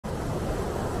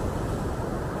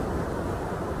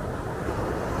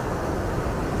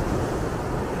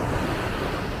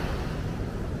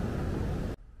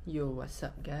Yo, what's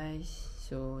up guys?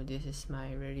 So this is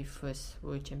my very first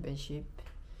World Championship,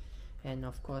 and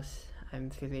of course I'm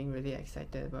feeling really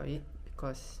excited about it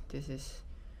because this is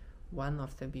one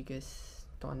of the biggest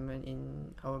tournament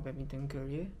in our badminton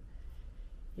career.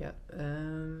 Yeah,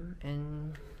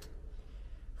 and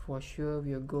for sure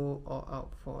we'll go all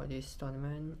out for this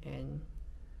tournament and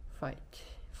fight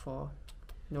for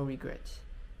no regrets.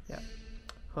 Yeah,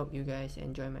 hope you guys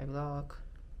enjoy my vlog.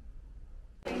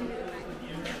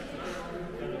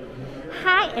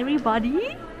 Hi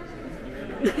everybody!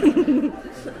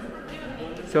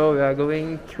 So we are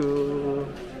going to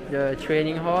the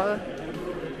training hall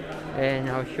and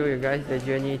I'll show you guys the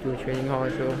journey to training hall,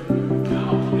 so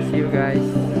see you guys.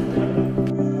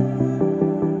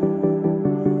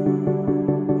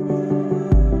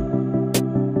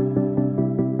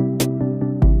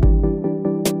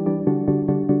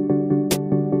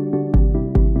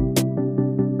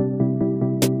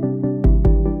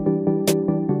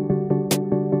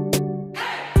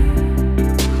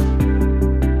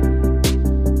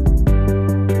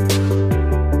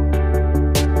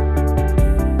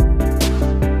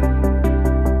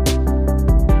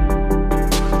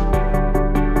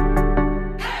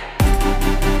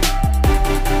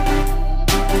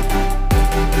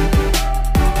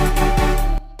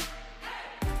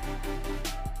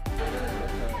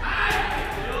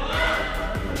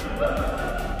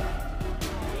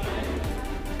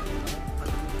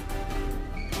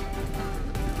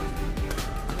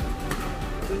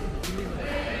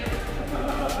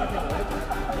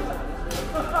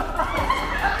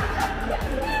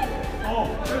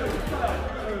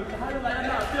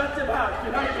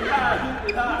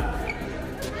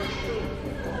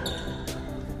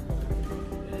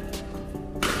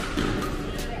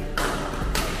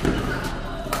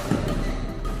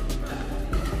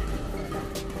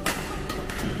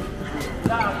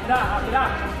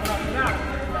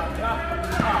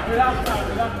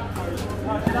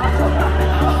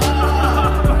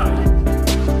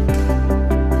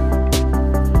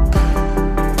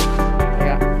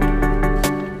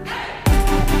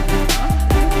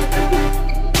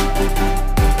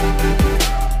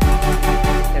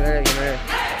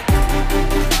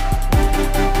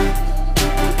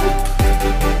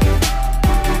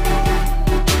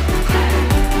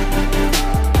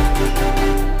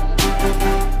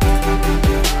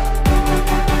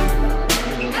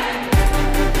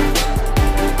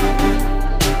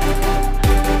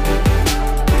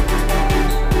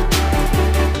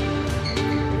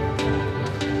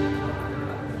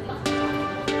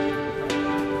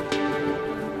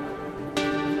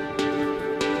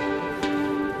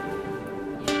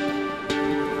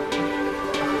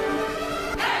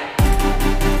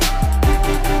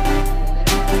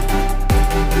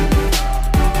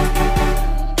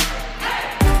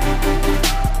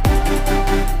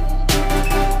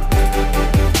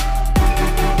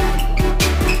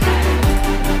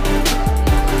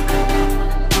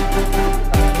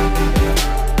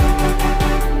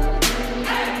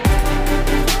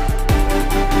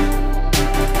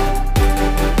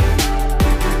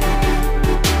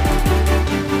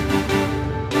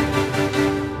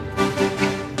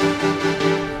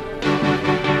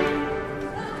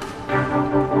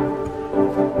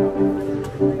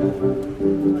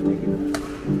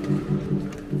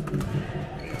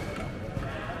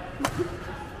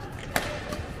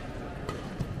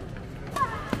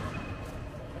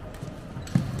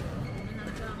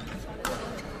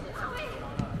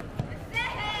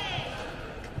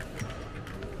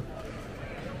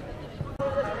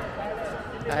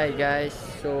 Hi guys,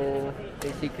 so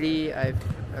basically I've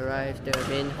arrived at the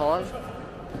main hall.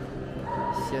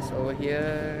 It's just over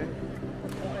here.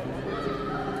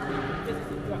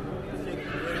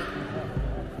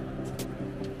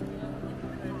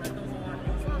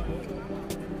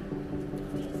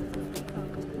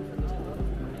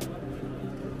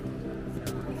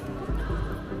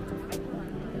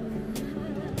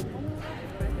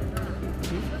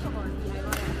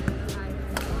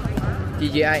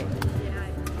 DJI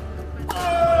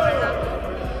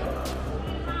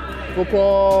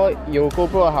GoPro 有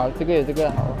GoPro 好，这个有这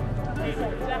个好。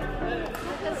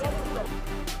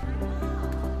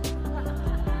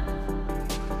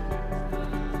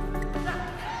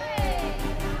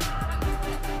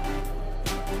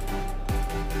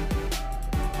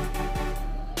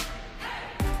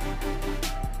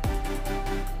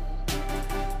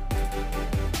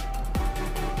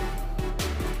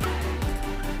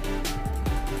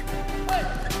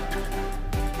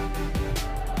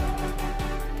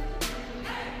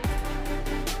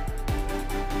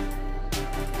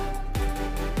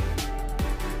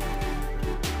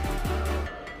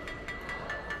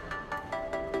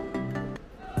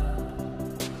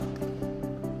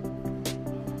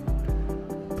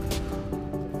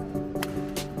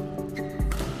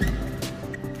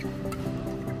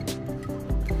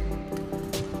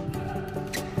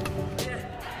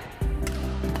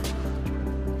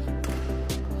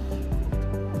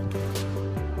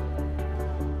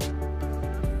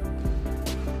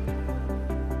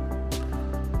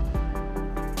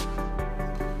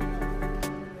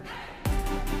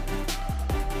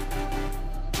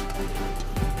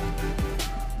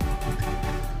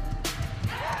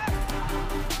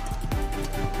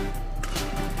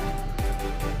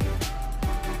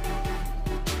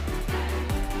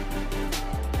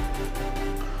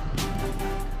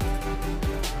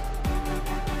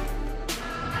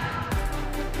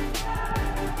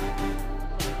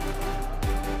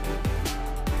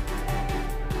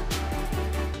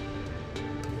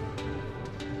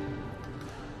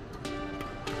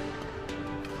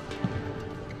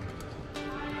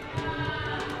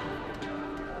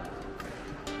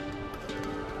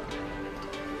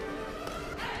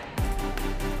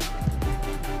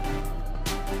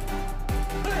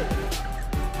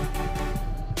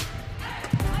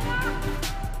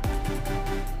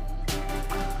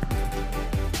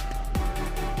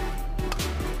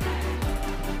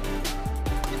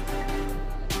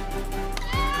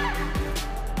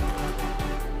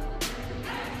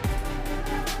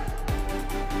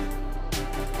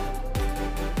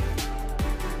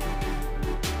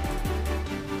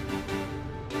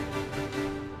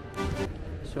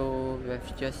So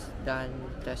we've just done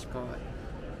the squat.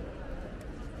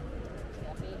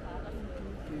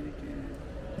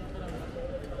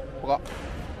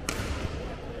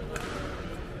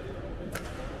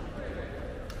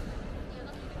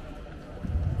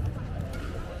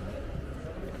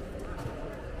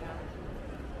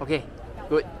 Okay,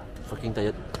 good. Fucking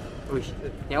tired. 喂，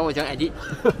你要我讲 edit？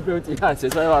 不用紧啊，写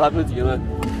出来吧，他不用紧了。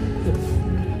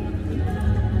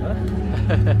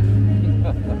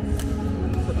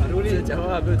Aduh ni讲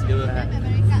话不用紧了。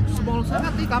Small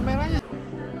sangat nih kameranya.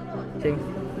 Ching,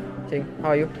 Ching,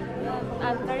 how are you?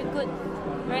 I'm very good,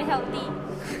 very healthy.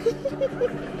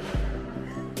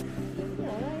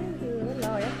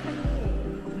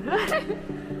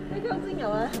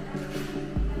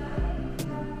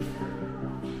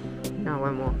 Now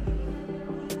one more.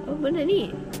 Apa benda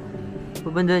ni? Apa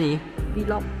benda ni?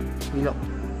 Vlog. Vlog.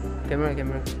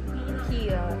 Kamera.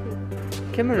 Here.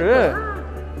 Kamera?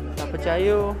 Tak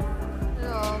percaya.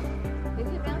 Hello. 你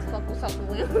可以这样扫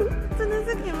图呀？真的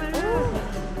是 camera。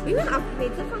因为啊，每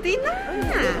次放对啦。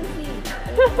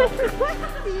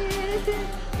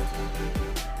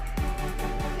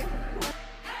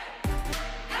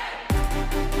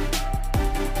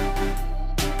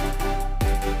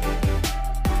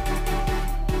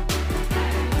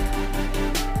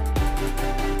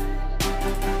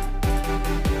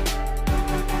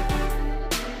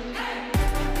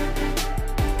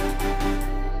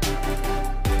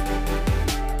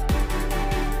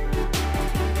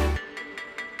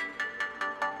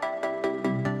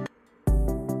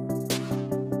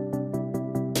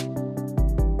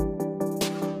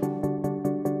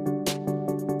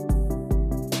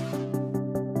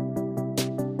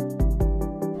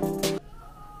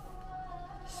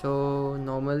So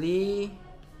normally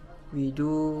we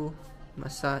do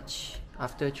massage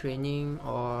after training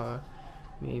or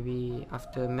maybe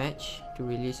after match to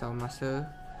release our muscle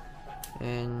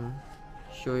and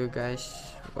show you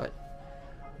guys what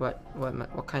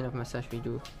kind of massage we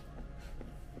do.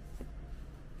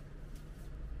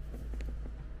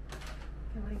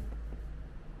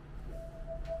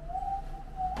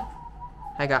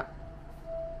 Hi Kak.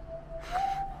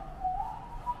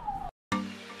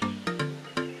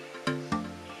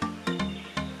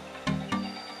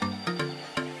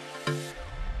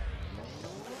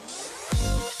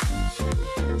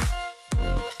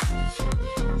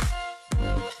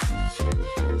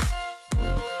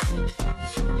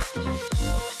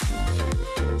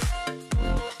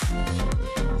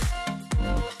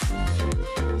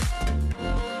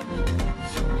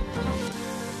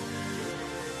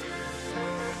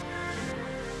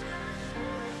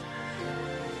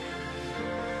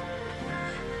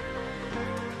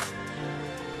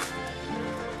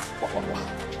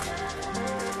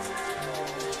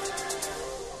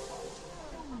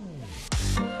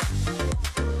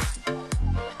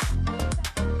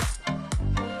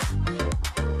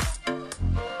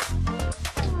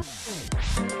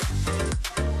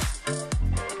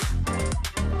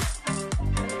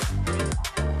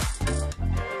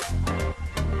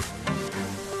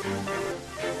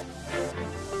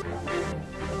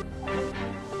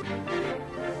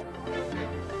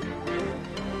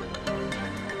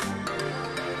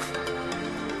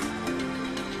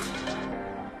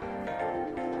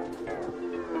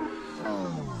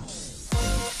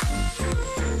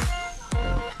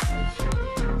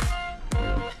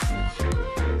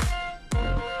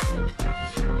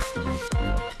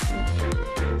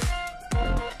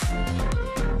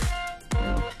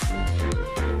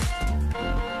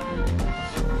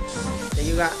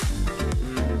 Juga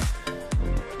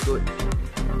good.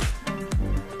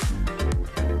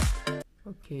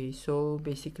 Okay, so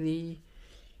basically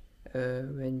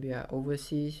when we are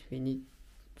overseas we need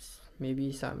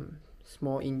maybe some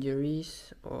small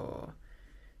injuries or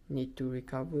need to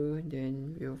recover,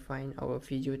 then we'll find our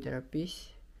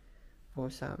physiotherapist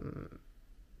for some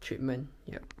treatment.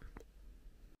 Yep.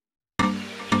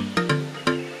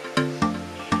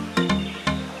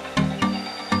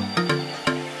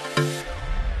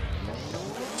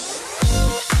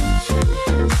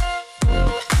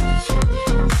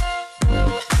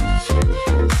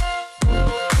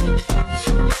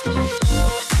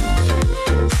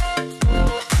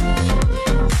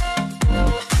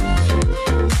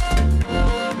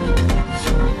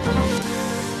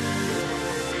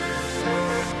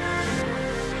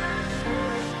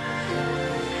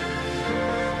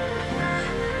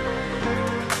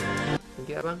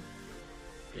 Okay, abang.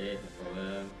 Okay, no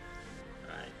problem.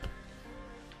 Right.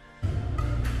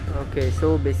 Okay,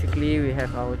 so basically we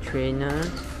have our trainer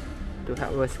to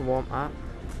help us warm up,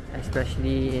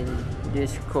 especially in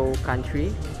this cold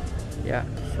country. Yeah,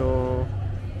 so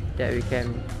that we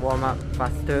can warm up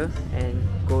faster and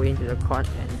go into the court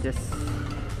and just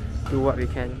do what we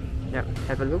can. Yep,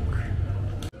 have a look.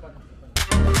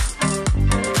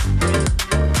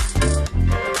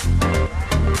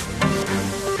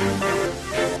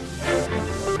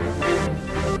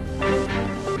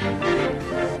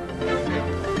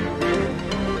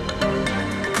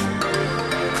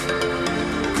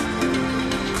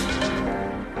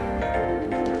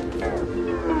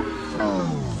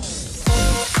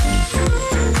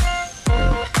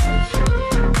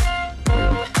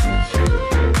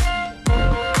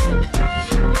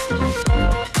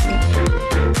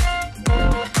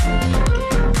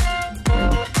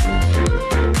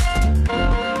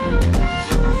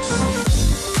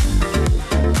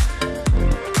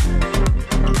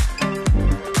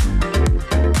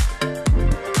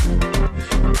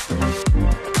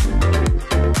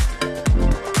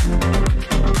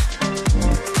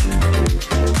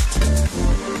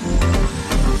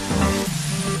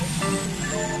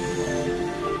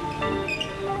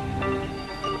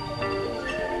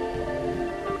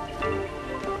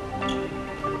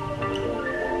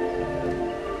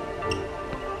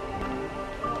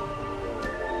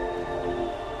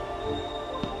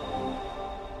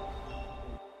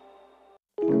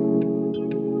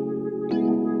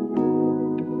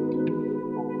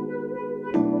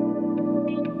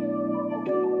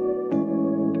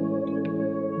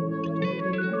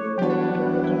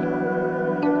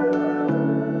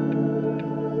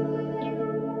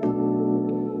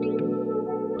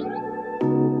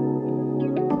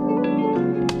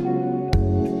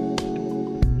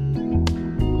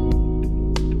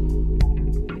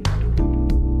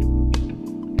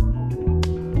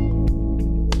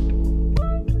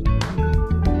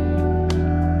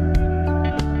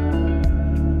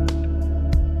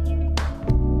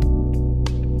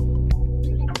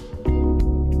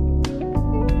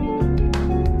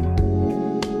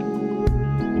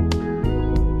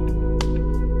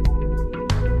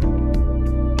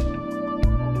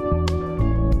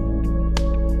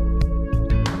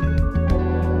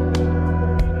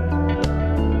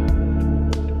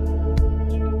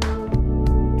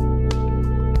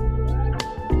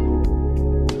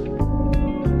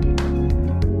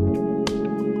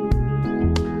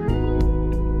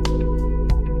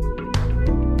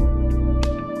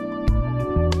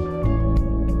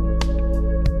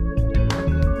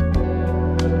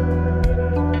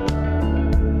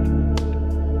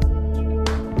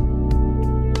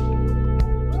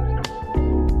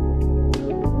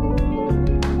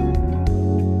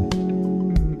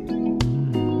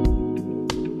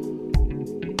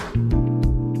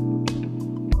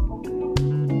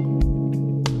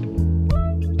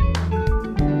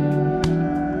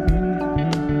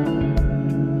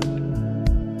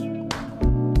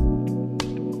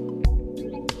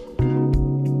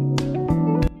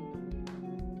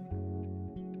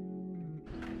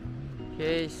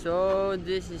 Okay, so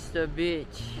this is the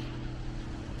beach.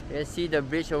 You can see the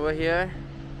bridge over here.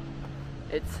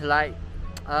 It's like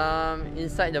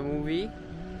inside the movie.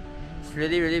 It's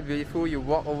really beautiful. You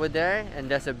walk over there and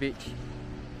there's a beach.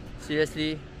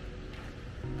 Seriously,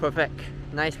 perfect.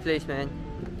 Nice place, man.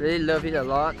 Really love it a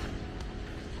lot.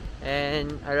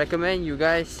 And I recommend you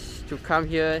guys to come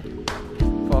here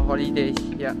for holidays.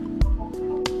 Yeah.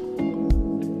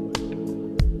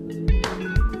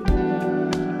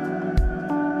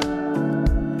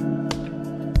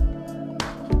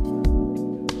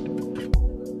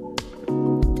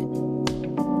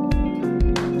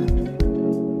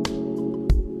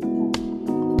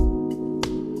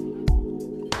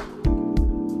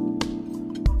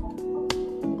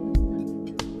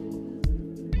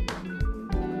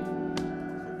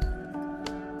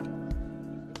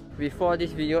 Before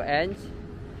this video ends,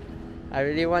 I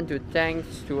really want to thank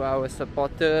to our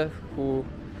supporter who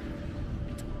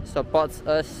supports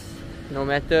us no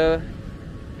matter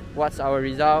what's our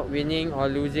result, winning or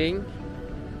losing.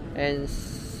 And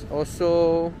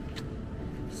also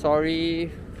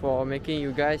sorry for making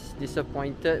you guys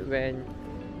disappointed when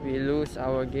we lose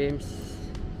our games.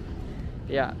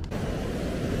 Yeah.